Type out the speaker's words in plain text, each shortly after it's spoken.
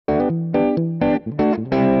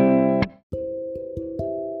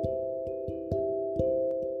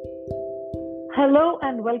Hello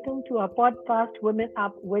and welcome to our podcast Women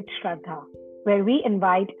Up with Shraddha, where we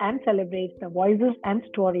invite and celebrate the voices and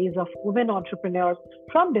stories of women entrepreneurs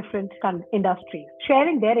from different industries,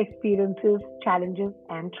 sharing their experiences, challenges,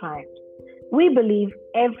 and triumphs. We believe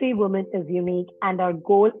every woman is unique, and our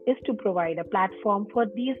goal is to provide a platform for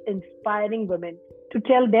these inspiring women to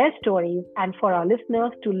tell their stories and for our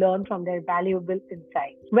listeners to learn from their valuable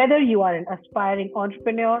insights. Whether you are an aspiring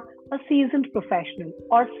entrepreneur, a seasoned professional,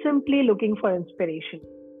 or simply looking for inspiration,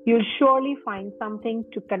 you'll surely find something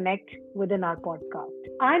to connect within our podcast.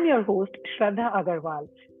 I'm your host, Shraddha Agarwal,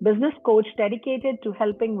 business coach dedicated to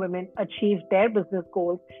helping women achieve their business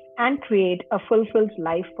goals and create a fulfilled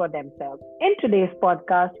life for themselves. In today's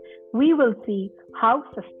podcast, we will see how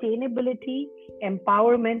sustainability,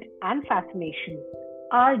 empowerment, and fascination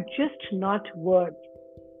are just not words,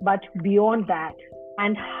 but beyond that,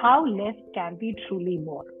 and how less can be truly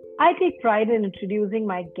more. I take pride in introducing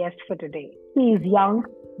my guest for today. He is young,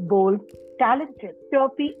 bold, talented,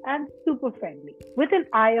 chirpy, and super friendly. With an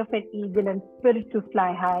eye of an eagle and spirit to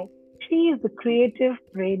fly high, she is the creative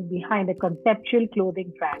brain behind a conceptual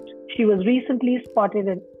clothing brand. She was recently spotted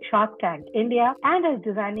in Shark Tank India and has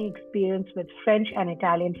designing experience with French and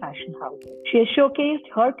Italian fashion houses. She has showcased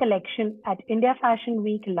her collection at India Fashion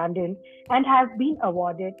Week London and has been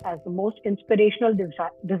awarded as the most inspirational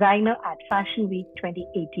designer at Fashion Week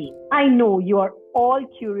 2018. I know you are all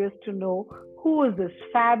curious to know who is this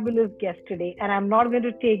fabulous guest today, and I'm not going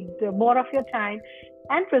to take more of your time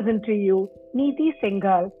and present to you Niti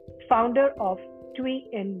Singhal, founder of Twee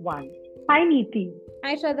in One. Hi, Niti.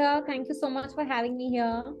 Hi, Shraddha. Thank you so much for having me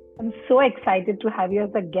here. I'm so excited to have you as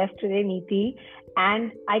a guest today, Niti.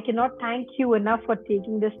 And I cannot thank you enough for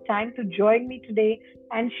taking this time to join me today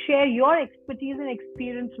and share your expertise and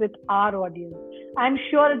experience with our audience. I'm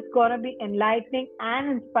sure it's going to be enlightening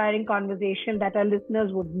and inspiring conversation that our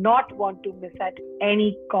listeners would not want to miss at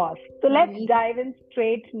any cost. So let's dive in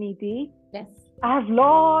straight, Niti. Yes. I have a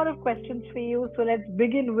lot of questions for you. So let's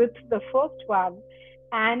begin with the first one.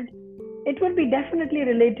 And it will be definitely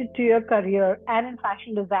related to your career and in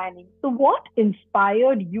fashion designing. So what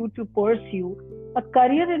inspired you to pursue a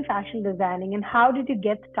career in fashion designing, and how did you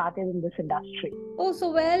get started in this industry?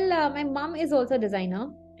 My mom is also a designer.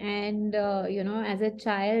 And, as a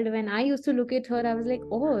child, when I used to look at her, I was like,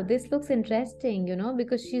 oh, this looks interesting,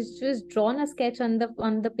 because she's just drawn a sketch on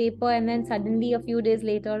the paper. And then suddenly a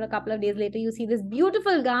couple of days later, you see this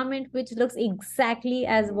beautiful garment, which looks exactly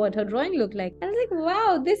as what her drawing looked like. I was like,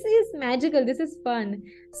 wow, this is magical. This is fun.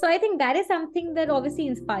 So I think that is something that obviously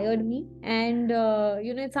inspired me. And,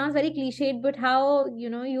 it sounds very cliched, but how,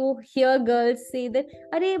 you hear girls say that,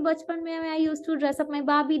 Arey, bachpan mein I used to dress up my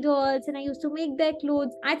Barbie dolls and I used to make their clothes.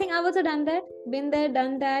 I think I've also done that, been there,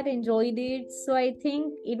 done that, enjoyed it. So I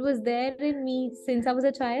think it was there in me since I was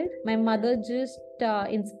a child. My mother just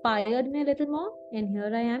inspired me a little more, and here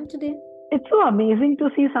I am today. It's so amazing to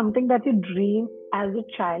see something that you dream as a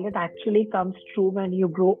child, it actually comes true when you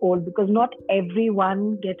grow old, because not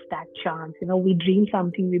everyone gets that chance. We dream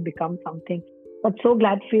something, we become something. But so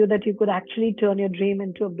glad for you that you could actually turn your dream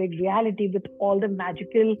into a big reality with all the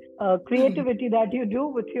magical creativity that you do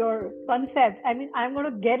with your concepts. I mean, I'm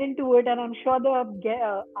going to get into it, and I'm sure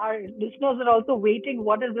our listeners are also waiting.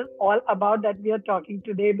 What is this all about that we are talking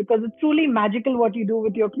today? Because it's truly magical what you do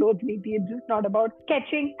with your clothes, Niti. It's just not about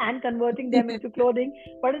sketching and converting them into clothing,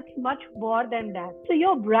 but it's much more than that. So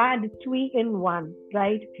your brand is Twee in One,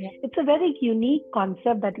 right? Yeah. It's a very unique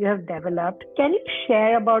concept that you have developed. Can you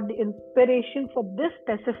share about the inspiration for this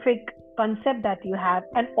specific concept that you have,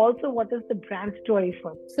 and also what is the brand story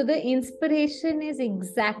for? So the inspiration is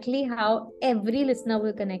exactly how every listener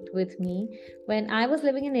will connect with me. When I was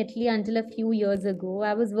living in Italy until a few years ago,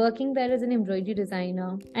 I was working there as an embroidery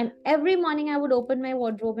designer, and every morning I would open my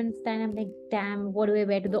wardrobe and stand. I'm like, damn, what do I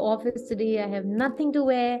wear to the office today? I have nothing to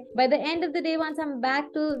wear. By the end of the day, once I'm back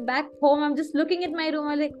home, I'm just looking at my room.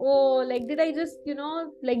 I'm like, oh, like, did I just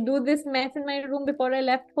do this mess in my room before I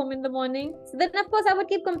left home in the morning? So then of course I would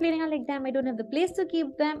keep complaining. I'm like, damn, I don't have the place to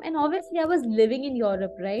keep them. And obviously I was living in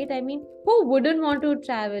Europe, right? I mean, who wouldn't want to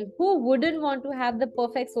travel? Who wouldn't want to have the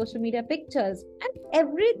perfect social media pictures? And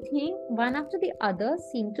everything, one after the other,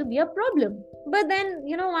 seemed to be a problem. But then,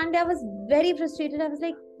 one day I was very frustrated. I was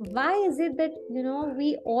like, why is it that,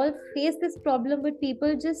 we all face this problem, but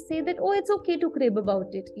people just say that, oh, it's okay to crib about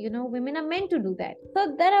it. Women are meant to do that.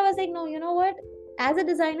 So then I was like, no, you know what? As a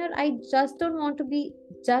designer, I just don't want to be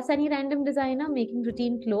just any random designer making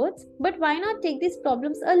routine clothes, but why not take these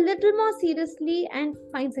problems a little more seriously and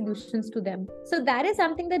find solutions to them? So that is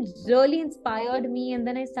something that really inspired me. And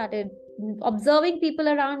then I started observing people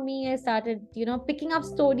around me. I started, picking up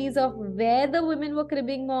stories of where the women were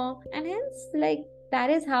cribbing more. And hence, that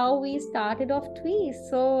is how we started off Twee.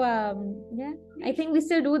 So, yeah, I think we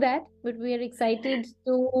still do that, but we are excited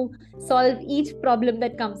to solve each problem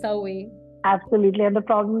that comes our way. Absolutely. And the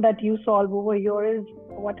problem that you solve over here is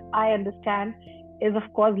what I understand is, of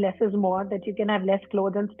course, less is more, that you can have less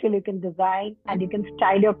clothes and still you can design and you can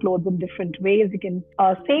style your clothes in different ways. You can,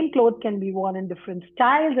 same clothes can be worn in different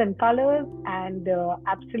styles and colors and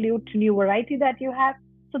absolute new variety that you have.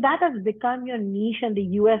 So that has become your niche and the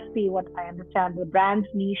USP, what I understand. The brand's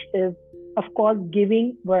niche is, of course,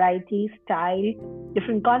 giving variety, style,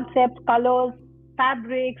 different concepts, colors,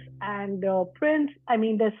 fabrics, and prints. I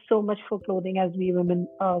mean, there's so much for clothing as we women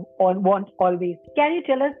want always. Can you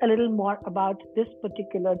tell us a little more about this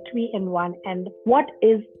particular Twee-in-One and what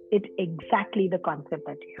is it exactly, the concept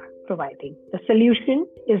that you are providing? The solution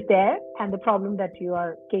is there and the problem that you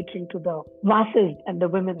are catering to the masses and the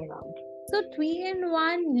women around. So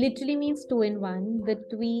Twee-in-One literally means two in one.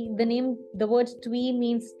 The word Twee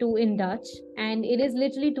means two in Dutch, and it is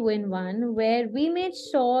literally two in one, where we made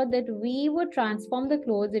sure that we would transform the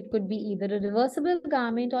clothes. It could be either a reversible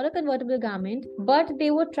garment or a convertible garment, but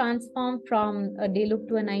they would transform from a day look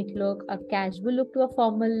to a night look, a casual look to a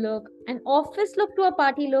formal look, an office look to a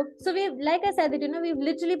party look. So we've, like I said, that we've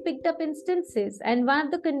literally picked up instances, and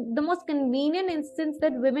one of the most convenient instance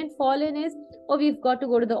that women fall in is, oh, we've got to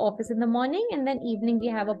go to the office in the morning and then evening we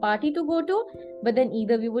have a party to go to, but then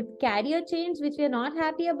either we would carry a change which we are not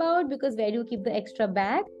happy about because where do you keep the extra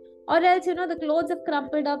bag, or else the clothes have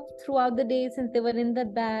crumpled up throughout the day since they were in the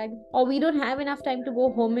bag, or we don't have enough time to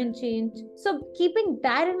go home and change. So keeping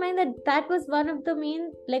that in mind, that was one of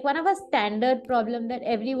our standard problem that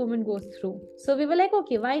every woman goes through. So we were like,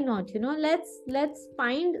 okay, why not, let's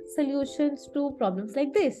find solutions to problems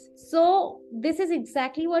like this. So this is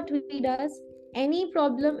exactly what we does. Any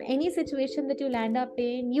problem, any situation that you land up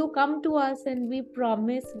in, you come to us and we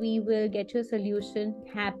promise we will get your solution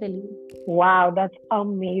happily. Wow, that's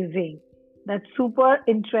amazing. That's super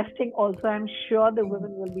interesting. Also, I'm sure the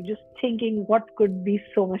women will be just thinking what could be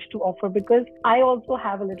so much to offer, because I also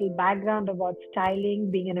have a little background about styling,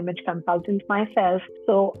 being an image consultant myself.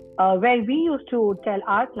 So, where we used to tell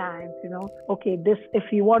our clients, okay, this,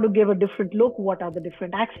 if you want to give a different look, what are the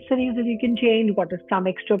different accessories that you can change? What is some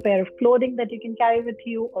extra pair of clothing that you can carry with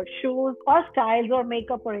you, or shoes, or styles, or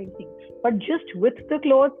makeup, or anything? But just with the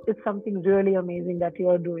clothes, it's something really amazing that you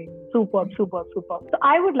are doing. Super, super, super. So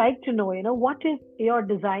I would like to know, what is your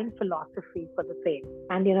design philosophy for the same?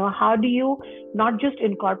 And, how do you not just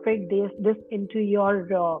incorporate this into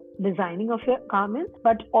your designing of your garments,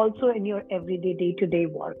 but also in your everyday day-to-day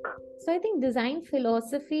work? So I think design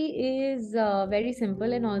philosophy is very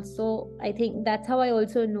simple, and also I think that's how I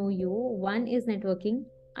also know you. One is networking.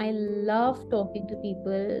 I love talking to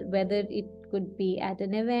people, whether it could be at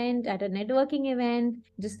an event, at a networking event,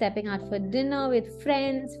 just stepping out for dinner with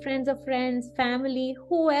friends, friends of friends, family,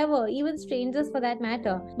 whoever, even strangers for that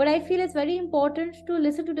matter. But I feel it's very important to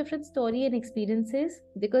listen to different stories and experiences,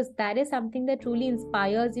 because that is something that truly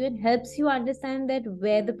inspires you and helps you understand that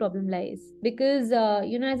where the problem lies. Because,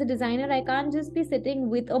 as a designer, I can't just be sitting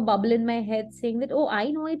with a bubble in my head saying that, oh,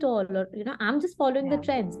 I know it all, or, I'm just following the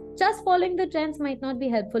trends. Just following the trends might not be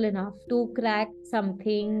helpful enough to crack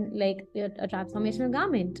something like a transformational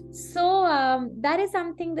garment. So that is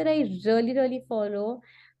something that I really, really follow.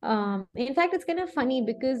 In fact, it's kind of funny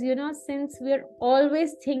because, since we're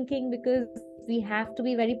always thinking, because we have to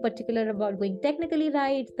be very particular about going technically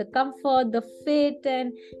right, the comfort, the fit,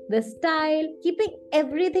 and the style, keeping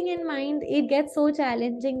everything in mind, it gets so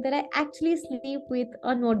challenging that I actually sleep with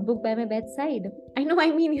a notebook by my bedside. I know,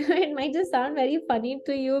 it might just sound very funny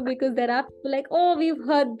to you because there are people like, oh, we've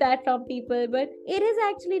heard that from people, but it is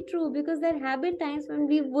actually true, because there have been times when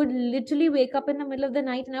we would literally wake up in the middle of the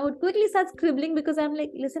night and I would quickly start scribbling because I'm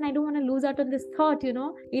like, listen, I don't want to lose out on this thought,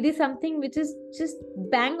 it is something which is just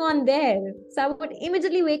bang on there. So I would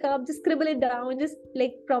immediately wake up, just scribble it down, just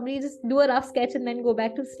probably just do a rough sketch and then go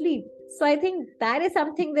back to sleep. So I think that is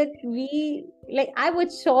something that I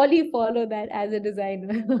would surely follow that as a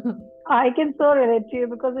designer. I can so relate to you,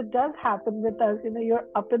 because it does happen with us. You're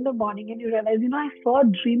up in the morning and you realize, I saw a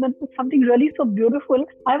dream and it's something really so beautiful.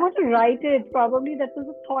 I want to write it. Probably that was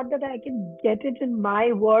a thought that I can get it in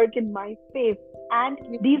my work, in my space. And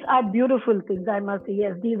these are beautiful things, I must say.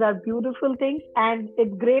 Yes, these are beautiful things. And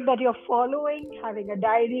it's great that you're following, having a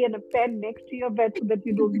diary and a pen next to your bed so that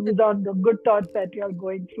you don't lose out the good thoughts that you're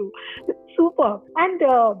going through. Super. And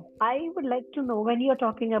I would like to know, when you're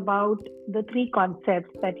talking about the three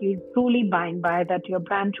concepts that you truly bind by, that your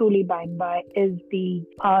brand truly bind by, is the,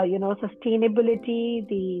 sustainability,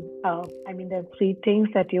 the three things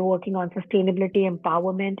that you're working on: sustainability,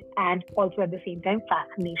 empowerment, and also at the same time,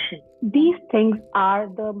 fascination. These things are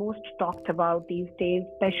the most talked about these days,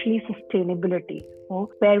 especially sustainability,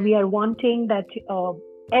 where we are wanting that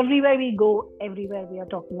everywhere we go, everywhere we are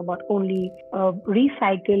talking about only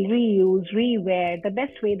recycle, reuse, rewear, the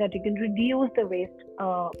best way that you can reduce the waste,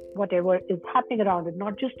 whatever is happening around it,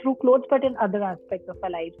 not just through clothes, but in other aspects of our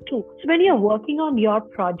lives too. So when you're working on your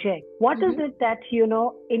project, what is it that,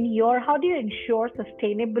 how do you ensure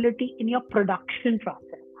sustainability in your production process?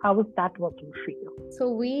 How is that working for you? So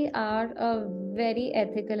we are a very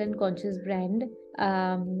ethical and conscious brand.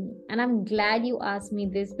 And I'm glad you asked me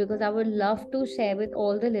this, because I would love to share with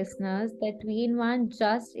all the listeners that Twee in One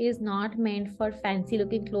just is not meant for fancy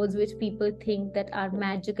looking clothes which people think that are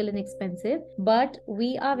magical and expensive, but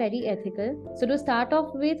we are very ethical. So to start off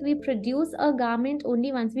with, we produce a garment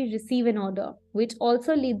only once we receive an order, which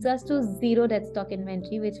also leads us to zero dead stock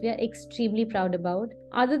inventory, which we are extremely proud about.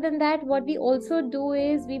 Other than that, what we also do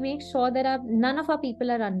is we make sure that none of our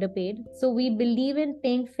people are underpaid. So we believe in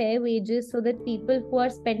paying fair wages so that people who are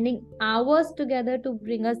spending hours together to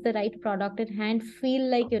bring us the right product at hand feel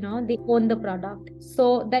like, they own the product.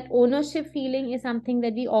 So that ownership feeling is something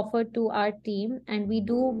that we offer to our team, and we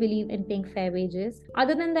do believe in paying fair wages.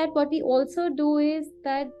 Other than that, what we also do is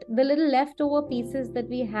that the little leftover pieces that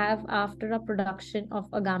we have after a production of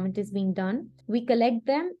a garment is being done, we collect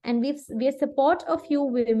them, and we support a few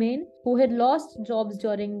women who had lost jobs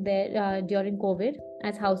during COVID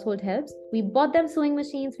as household helps. We bought them sewing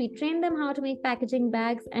machines, we trained them how to make packaging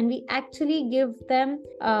bags, and we actually give them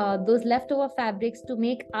those leftover fabrics to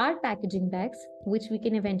make our packaging bags, which we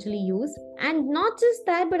can eventually use. And not just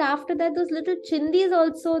that, but after that, those little chindis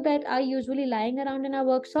also that are usually lying around in our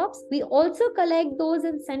workshops, we also collect those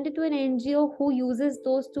and send it to an NGO who uses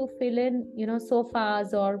those to fill in,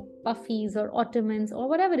 sofas or puffies or ottomans or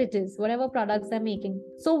whatever it is, whatever products they're making.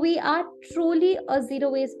 So we are truly a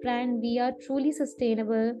zero waste brand. We are truly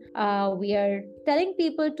sustainable. We are telling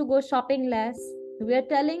people to go shopping less. We are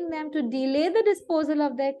telling them to delay the disposal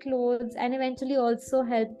of their clothes, and eventually also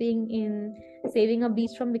helping in saving a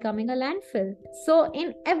beach from becoming a landfill. So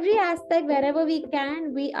in every aspect, wherever we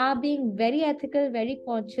can, we are being very ethical, very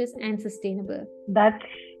conscious, and sustainable. That's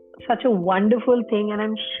such a wonderful thing, and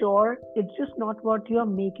I'm sure it's just not what you're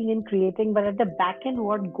making and creating, but at the back end,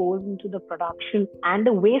 what goes into the production and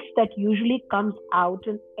the waste that usually comes out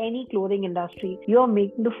in any clothing industry. You're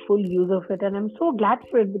making the full use of it, and I'm so glad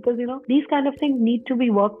for it, because these kind of things need to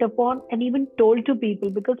be worked upon and even told to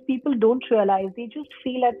people, because people don't realize. They just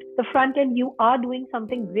feel at the front end you are doing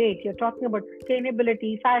something great. You're talking about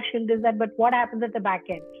sustainability, fashion, this, that, but what happens at the back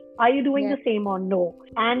end? Are you doing the same or no?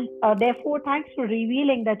 And therefore, thanks for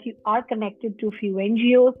revealing that you are connected to a few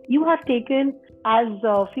NGOs. You have taken as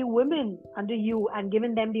a few women under you and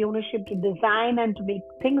given them the ownership to design and to make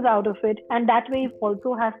things out of it. And that way, you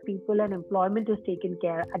also have people and employment is taken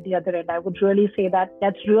care at the other end. I would really say that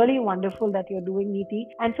that's really wonderful that you're doing, Niti.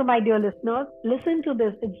 And so, my dear listeners, listen to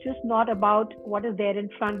this. It's just not about what is there in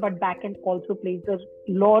front, but back end also plays a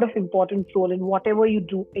lot of important role in whatever you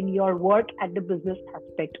do in your work at the business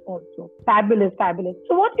aspect also. Fabulous, fabulous.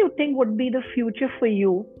 So what do you think would be the future for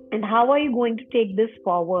you, and how are you going to take this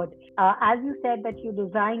forward? As you said that you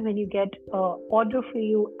design when you get order for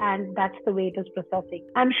you, and that's the way it is processing.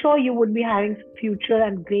 I'm sure you would be having future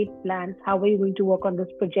and great plans. How are you going to work on this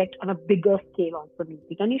project on a bigger scale also,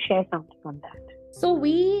 Niti? Can you share something on that? So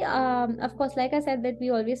we, of course, like I said, that we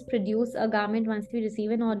always produce a garment once we receive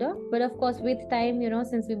an order. But of course, with time,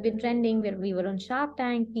 since we've been trending, where we were on Shark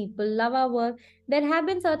Tank, people love our work. There have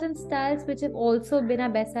been certain styles which have also been our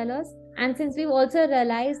bestsellers. And since we've also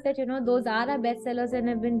realized that, those are our bestsellers and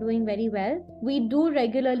have been doing very well, we do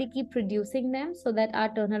regularly keep producing them so that our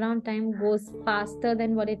turnaround time goes faster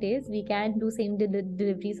than what it is. We can do same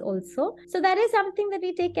deliveries also. So that is something that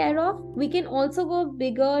we take care of. We can also go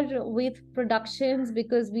bigger with productions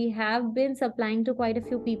because we have been supplying to quite a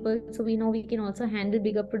few people. So we know we can also handle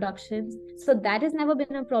bigger productions. So that has never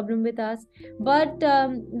been a problem with us. But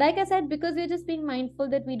like I said, because we're just being mindful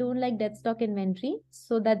that we don't like dead stock inventory.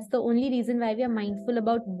 So that's the only reason why we are mindful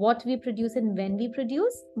about what we produce and when we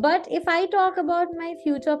produce. But if I talk about my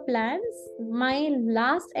future plans, my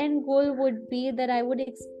last end goal would be that I would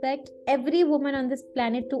expect every woman on this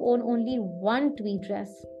planet to own only one Twee dress.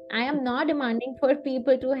 I am not demanding for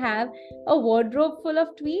people to have a wardrobe full of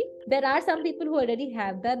Twee. There are some people who already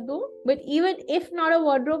have that though. But even if not a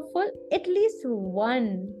wardrobe full, at least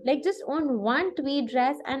one. Like just own one Twee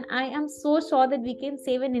dress, and I am so sure that we can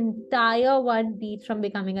save an entire one beach from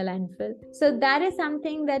becoming a landfill. So that is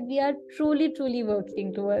something that we are truly, truly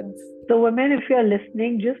working towards. So, women, if you're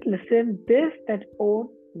listening, just listen. This that own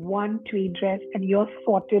one tweed dress, and you're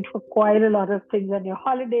sorted for quite a lot of things on your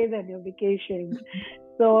holidays and your vacations.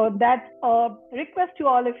 So that's a request to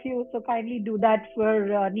all of you. So kindly do that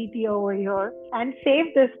for Niti over here and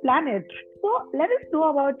save this planet. So let us know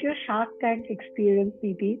about your Shark Tank experience,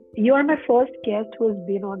 Niti. You are my first guest who has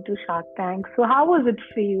been on to Shark Tank. So how was it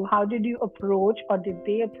for you? How did you approach, or did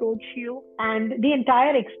they approach you? And the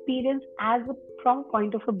entire experience as a from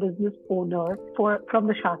point of a business owner from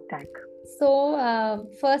the Shark Tank. So,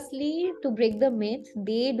 firstly, to break the myth,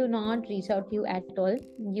 they do not reach out to you at all.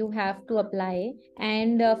 You have to apply.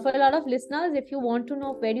 And for a lot of listeners, if you want to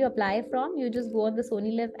know where you apply from, you just go on the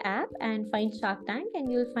Sony Live app and find Shark Tank,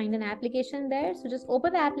 and you'll find an application there. So just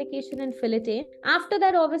open the application and fill it in. After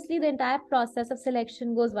that, obviously, the entire process of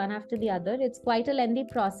selection goes one after the other. It's quite a lengthy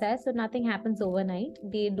process, so nothing happens overnight.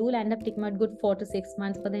 They do end up taking about good 4 to 6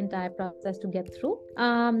 months for the entire process to get through.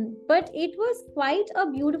 But it was quite a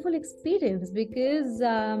beautiful experience because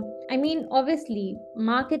obviously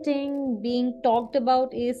marketing being talked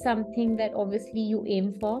about is something that obviously you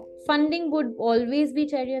aim for. Funding would always be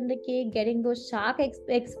cherry on the cake. Getting those shark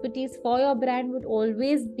expertise for your brand would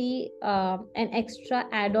always be an extra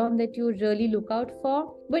add-on that you really look out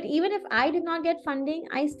for. But even if I did not get funding,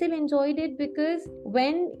 I still enjoyed it, because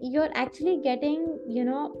when you're actually getting,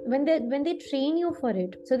 when they train you for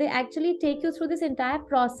it, so they actually take you through this entire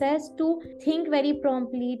process to think very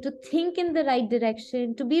promptly, to think in the right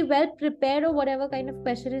direction, to be well prepared or whatever kind of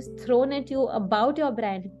question is thrown at you about your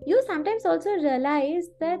brand. You sometimes also realize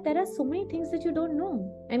that there are so many things that you don't know.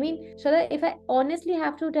 I mean, Shraddha, if I honestly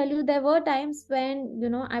have to tell you, there were times when,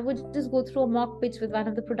 I would just go through a mock pitch with one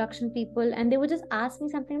of the production people, and they would just ask me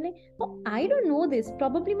something like, oh, I don't know this.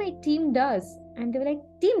 Probably my team does. And they were like,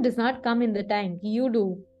 team does not come in the tank. You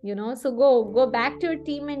do. So go back to your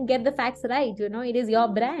team and get the facts right. It is your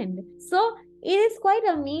brand. So it is quite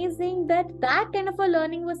amazing that kind of a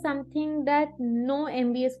learning was something that no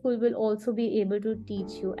MBA school will also be able to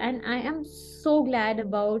teach you. And I am so glad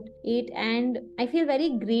about it. And I feel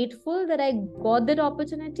very grateful that I got that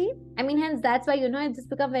opportunity. Hence that's why, it's just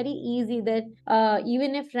become very easy that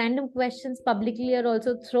even if random questions publicly are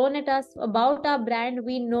also thrown at us about our brand,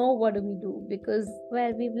 we know what do we do, because,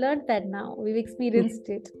 well, we've learned that now. We've experienced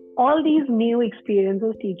it. All these new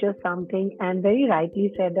experiences teach us something, and very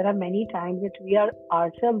rightly said, there are many times that we are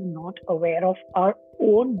ourselves not aware of our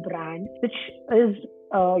own brand, which is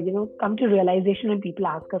come to realization when people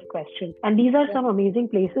ask us questions. And these are some amazing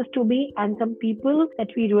places to be, and some people that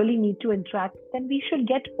we really need to interact with. And we should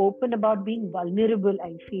get open about being vulnerable,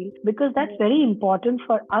 I feel, because that's very important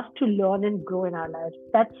for us to learn and grow in our lives.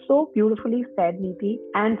 That's so beautifully said, Niti,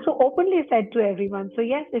 and so openly said to everyone. So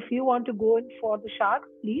yes, if you want to go in for the Sharks,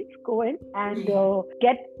 please go in and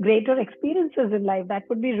get greater experiences in life. That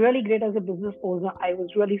would be really great as a business owner. I was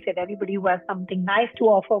really said, anybody who has something nice to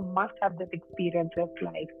offer must have this experience of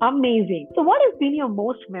life. Amazing. So what has been your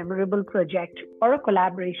most memorable project or a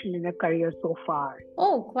collaboration in your career so far?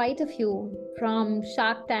 Oh, quite a few. From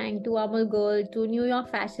Shark Tank to Amul Girl to New York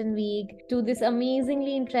Fashion Week to this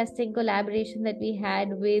amazingly interesting collaboration that we had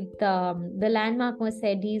with the landmark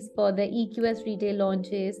Mercedes for the EQS retail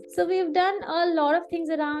launches. So we've done a lot of things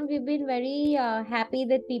around. We've been very happy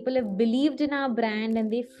that people have believed in our brand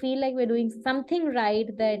and they feel like we're doing something right,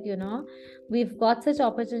 that, we've got such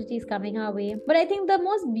opportunities coming our way. But I think the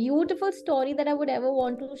most beautiful story that I would ever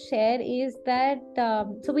want to share is that,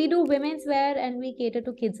 so we do women's wear and we cater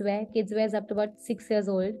to kids wear. Kids wear is up to about 6 years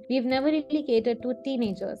old. We've never really catered to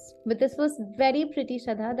teenagers. But this was very pretty,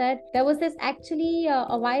 Shraddha, that there was this actually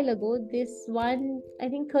a while ago, this one, I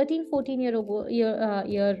think 13, 14 year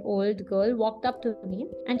old girl walked up to me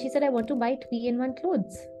and she said, I want to buy Twee in one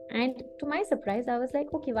clothes. And to my surprise, I was like,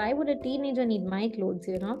 okay, why would a teenager need my clothes,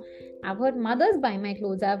 I've heard mothers buy my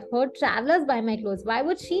clothes. I've heard travelers buy my clothes. Why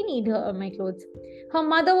would she need my clothes? Her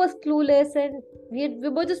mother was clueless and we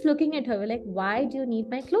were just looking at her. We're like, why do you need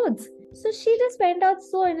my clothes? So she just went out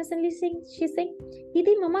so innocently she's saying,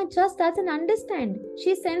 Didi, Mama just doesn't understand.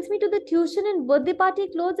 She sends me to the tuition and birthday party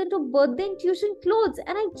clothes and to birthday and tuition clothes.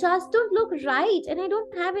 And I just don't look right. And I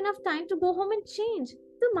don't have enough time to go home and change.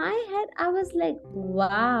 To my head, I was like,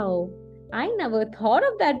 wow, I never thought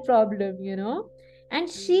of that problem, And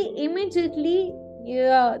she immediately,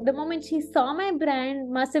 the moment she saw my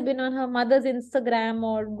brand, must have been on her mother's Instagram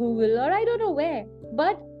or Google or I don't know where.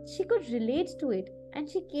 But she could relate to it, and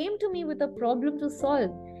she came to me with a problem to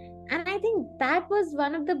solve. And I think that was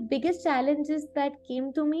one of the biggest challenges that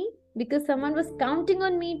came to me, because someone was counting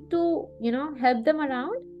on me to, help them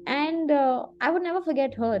around. And I would never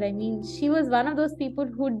forget her. I mean, she was one of those people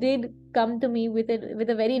who did come to me with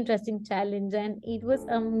a very interesting challenge, and it was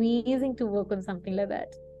amazing to work on something like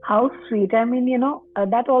that. How sweet. I mean,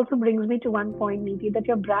 that also brings me to one point, Niti, that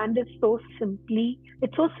your brand is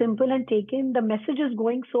it's so simple and taken. The message is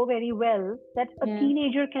going so very well that a Yeah.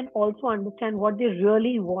 teenager can also understand what they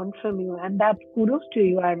really want from you. And that kudos to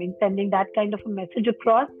you. I mean, sending that kind of a message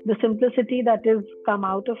across, the simplicity that is come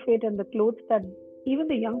out of it, and the clothes that even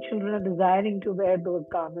the young children are desiring to wear those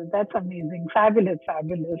garments. That's amazing. Fabulous,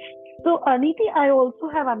 fabulous. So, Niti, I also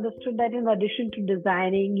have understood that in addition to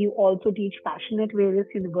designing, you also teach fashion at various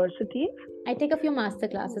universities. I take a few master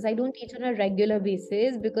classes. I don't teach on a regular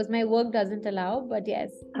basis because my work doesn't allow. But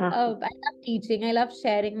yes, I love teaching. I love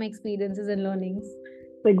sharing my experiences and learnings.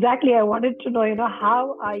 So exactly, I wanted to know,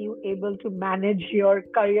 how are you able to manage your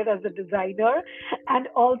career as a designer and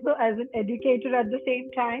also as an educator at the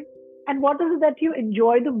same time? And what is it that you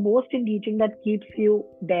enjoy the most in teaching that keeps you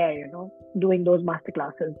there, doing those master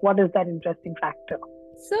classes? What is that interesting factor?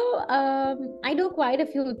 So, I do quite a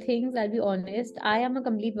few things, I'll be honest. I am a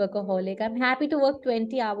complete workaholic. I'm happy to work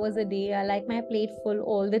 20 hours a day. I like my plate full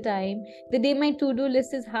all the time. The day my to-do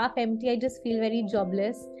list is half empty, I just feel very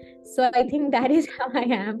jobless. So I think that is how I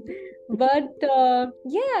am. But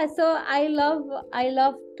yeah, so I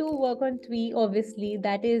love to work on Twee, obviously.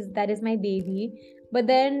 That is my baby. But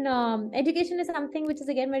then education is something which is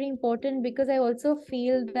again very important, because I also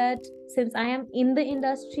feel that since I am in the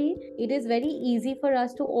industry, it is very easy for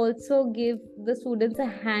us to also give the students a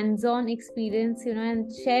hands-on experience, and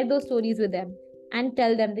share those stories with them and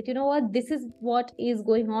tell them that, what, this is what is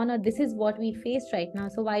going on, or this is what we face right now.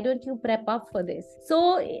 So why don't you prep up for this?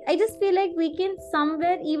 So I just feel like we can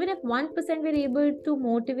somewhere, even if 1% we're able to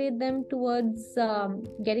motivate them towards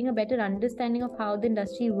getting a better understanding of how the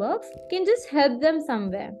industry works, can just help them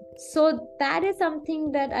somewhere. So that is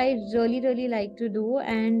something that I really, really like to do.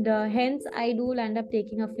 And hence I do end up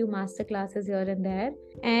taking a few master classes here and there.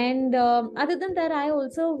 And other than that, I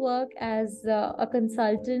also work as a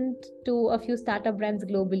consultant to a few startup brands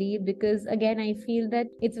globally, because again, I feel that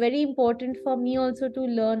it's very important for me also to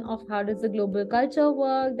learn of how does the global culture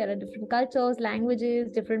work. There are different cultures, languages,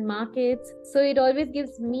 different markets. So it always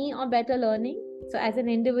gives me a better learning. So as an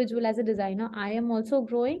individual, as a designer, I am also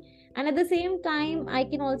growing. And at the same time, I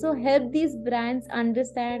can also help these brands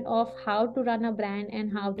understand of how to run a brand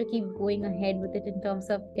and how to keep going ahead with it in terms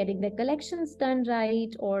of getting their collections done right,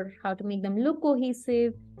 or how to make them look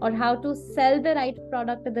cohesive, or how to sell the right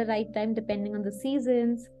product at the right time depending on the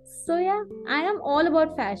seasons. So yeah, I am all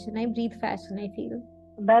about fashion. I breathe fashion, I feel.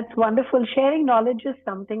 That's wonderful. Sharing knowledge is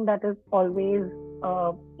something that has always,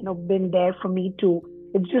 been there for me too.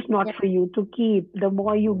 It's just not for you to keep. The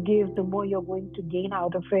more you give, the more you're going to gain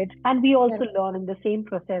out of it. And we also learn in the same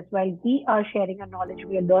process. While we are sharing our knowledge,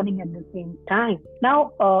 we are learning at the same time.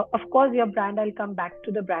 Now, of course, your brand, I'll come back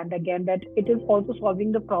to the brand again, that it is also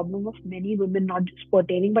solving the problem of many women, not just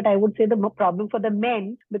pertaining, but I would say the problem for the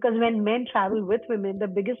men, because when men travel with women, the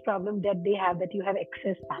biggest problem that they have, that you have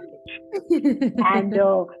excess baggage and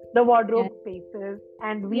the wardrobe spaces.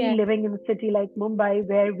 And we living in a city like Mumbai,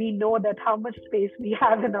 where we know that how much space we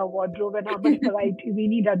have in our wardrobe and how much variety we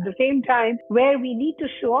need, at the same time, where we need to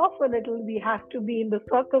show off a little, we have to be in the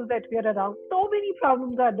circles that we are around. So many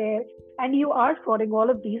problems are there, and you are solving all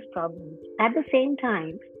of these problems. At the same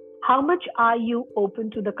time, how much are you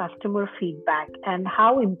open to the customer feedback, and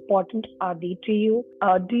how important are they to you?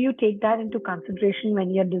 Do you take that into consideration when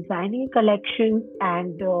you're designing collections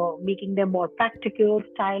and making them more practical,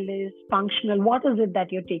 stylish, functional? What is it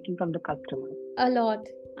that you're taking from the customer? A lot.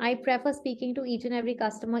 I prefer speaking to each and every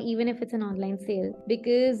customer, even if it's an online sale,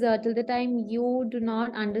 because till the time you do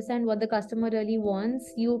not understand what the customer really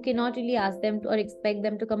wants, you cannot really ask them to, or expect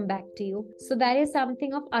them to come back to you. So that is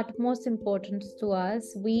something of utmost importance to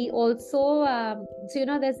us. We also,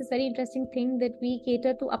 there's this very interesting thing that we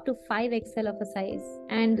cater to up to 5XL of a size,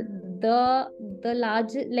 and the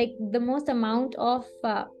large, like the most amount of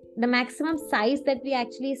the maximum size that we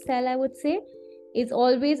actually sell, I would say, is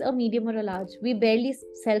always a medium or a large. We barely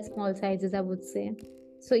sell small sizes, I would say.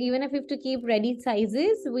 So even if we have to keep ready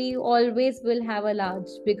sizes, we always will have a large,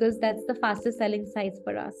 because that's the fastest selling size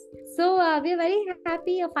for us. So we are very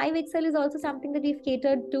happy. A 5XL is also something that we've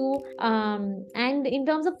catered to. And in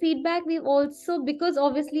terms of feedback, we've also, because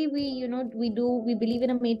obviously we believe in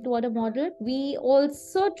a made to order model, we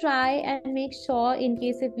also try and make sure, in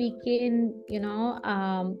case if we can,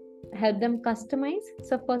 help them customize.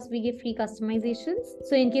 So of course we give free customizations.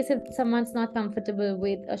 So in case if someone's not comfortable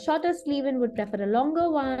with a shorter sleeve and would prefer a longer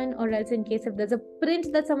one, or else in case if there's a print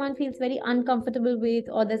that someone feels very uncomfortable with,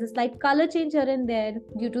 or there's a slight color change here and there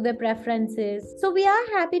due to their preferences, so we are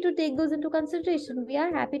happy to take those into consideration. We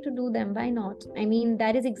are happy to do them. Why not? I mean,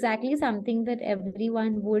 that is exactly something that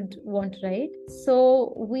everyone would want, right?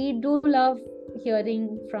 So we do love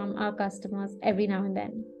hearing from our customers every now and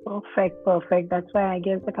then. Perfect. That's why I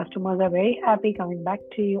guess the customers are very happy coming back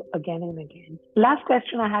to you again and again. Last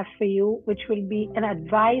question I have for you, which will be an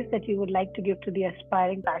advice that you would like to give to the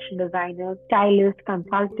aspiring fashion designers, stylists,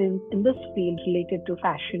 consultants in this field related to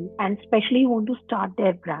fashion, and especially want to start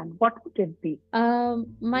their brand. What would it be?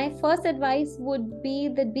 My first advice would be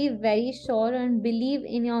that be very sure and believe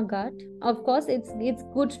in your gut. Of course, it's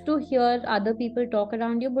good to hear other people talk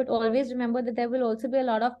around you, but always remember that there will also be a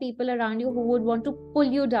lot of people around you who would want to pull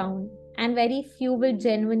you down, and very few will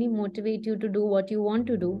genuinely motivate you to do what you want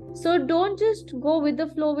to do. So don't just go with the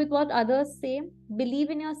flow with what others say. Believe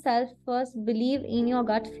in yourself first, believe in your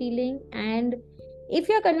gut feeling, and if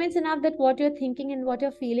you're convinced enough that what you're thinking and what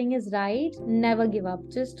you're feeling is right, never give up.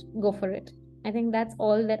 Just go for it. I think that's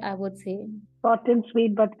all that I would say. Short and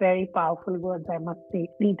sweet, but very powerful words, I must say,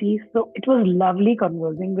 Niti. So it was lovely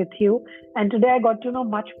conversing with you. And today I got to know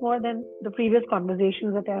much more than the previous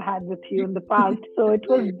conversations that I've had with you in the past. So it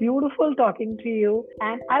was beautiful talking to you.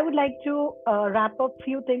 And I would like to wrap up a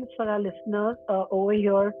few things for our listeners over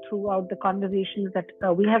here throughout the conversations that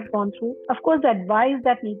we have gone through. Of course, the advice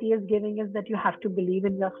that Niti is giving is that you have to believe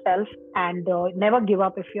in yourself and never give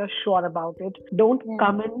up if you're sure about it. Don't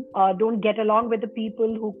come in, don't get along with the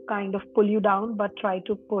people who kind of pull you down, but try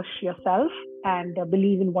to push yourself and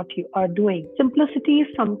believe in what you are doing. Simplicity is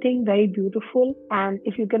something very beautiful, and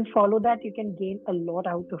if you can follow that, you can gain a lot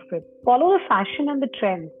out of it. Follow the fashion and the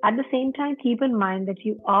trends. At the same time, keep in mind that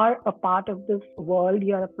you are a part of this world,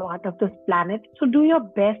 you're a part of this planet. So do your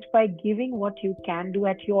best by giving what you can do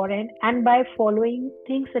at your end, and by following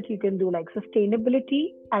things that you can do like sustainability,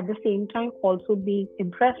 at the same time also being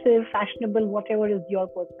impressive, fashionable, whatever is your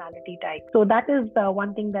personality type. So that is the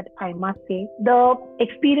one thing that I must say. The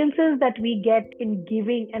experiences that we get in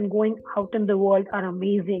giving and going out in the world are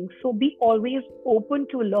amazing. So be always open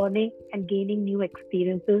to learning and gaining new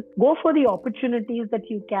experiences. Go for the opportunities that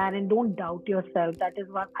you can and don't doubt yourself. That is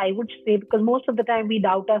what I would say, because most of the time we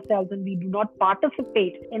doubt ourselves and we do not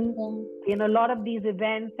participate in a lot of these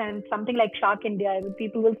events, and something like Shark India,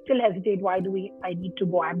 people will still hesitate. Why do I need to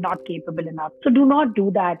go? I'm not capable enough. So do not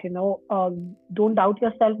do that, don't doubt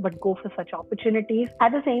yourself, but go for such opportunities.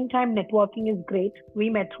 At the same time, networking is great. We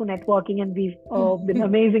met through networking and we've been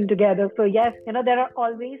amazing together. So yes, there are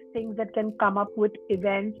always things that can come up with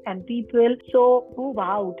events and people. So move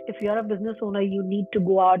out. If you're a business owner, you need to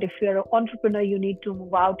go out. If you're an entrepreneur, you need to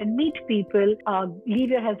move out and meet people. Leave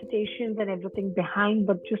your hesitations and everything behind,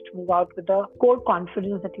 but just move out with the core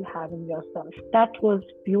confidence that you have in yourself. That was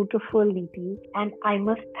beautiful, Niti. And I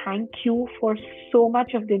must thank you for so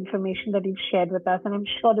much of the information that you've shared with us. And I'm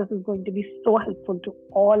sure this is going to be so helpful to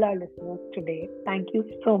all our listeners today. Thank you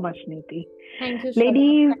so much, Niti. Thank you,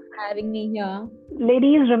 ladies, for having me here.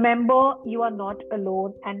 Ladies, remember, you are not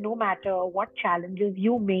alone, and no matter what challenges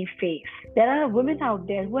you may face, there are women out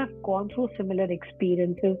there who have gone through similar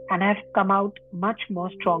experiences and have come out much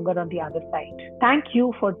more stronger on the other side. Thank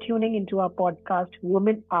you for tuning into our podcast,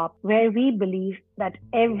 Women Up, where we believe that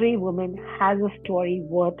every woman has a story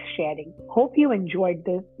worth sharing. Hope you enjoyed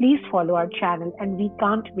this. Please follow our channel, and we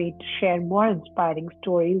can't wait to share more inspiring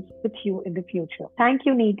stories with you in the future. Thank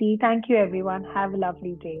you, Niti. Thank you, everyone. Have a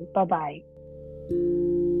lovely day. Bye-bye.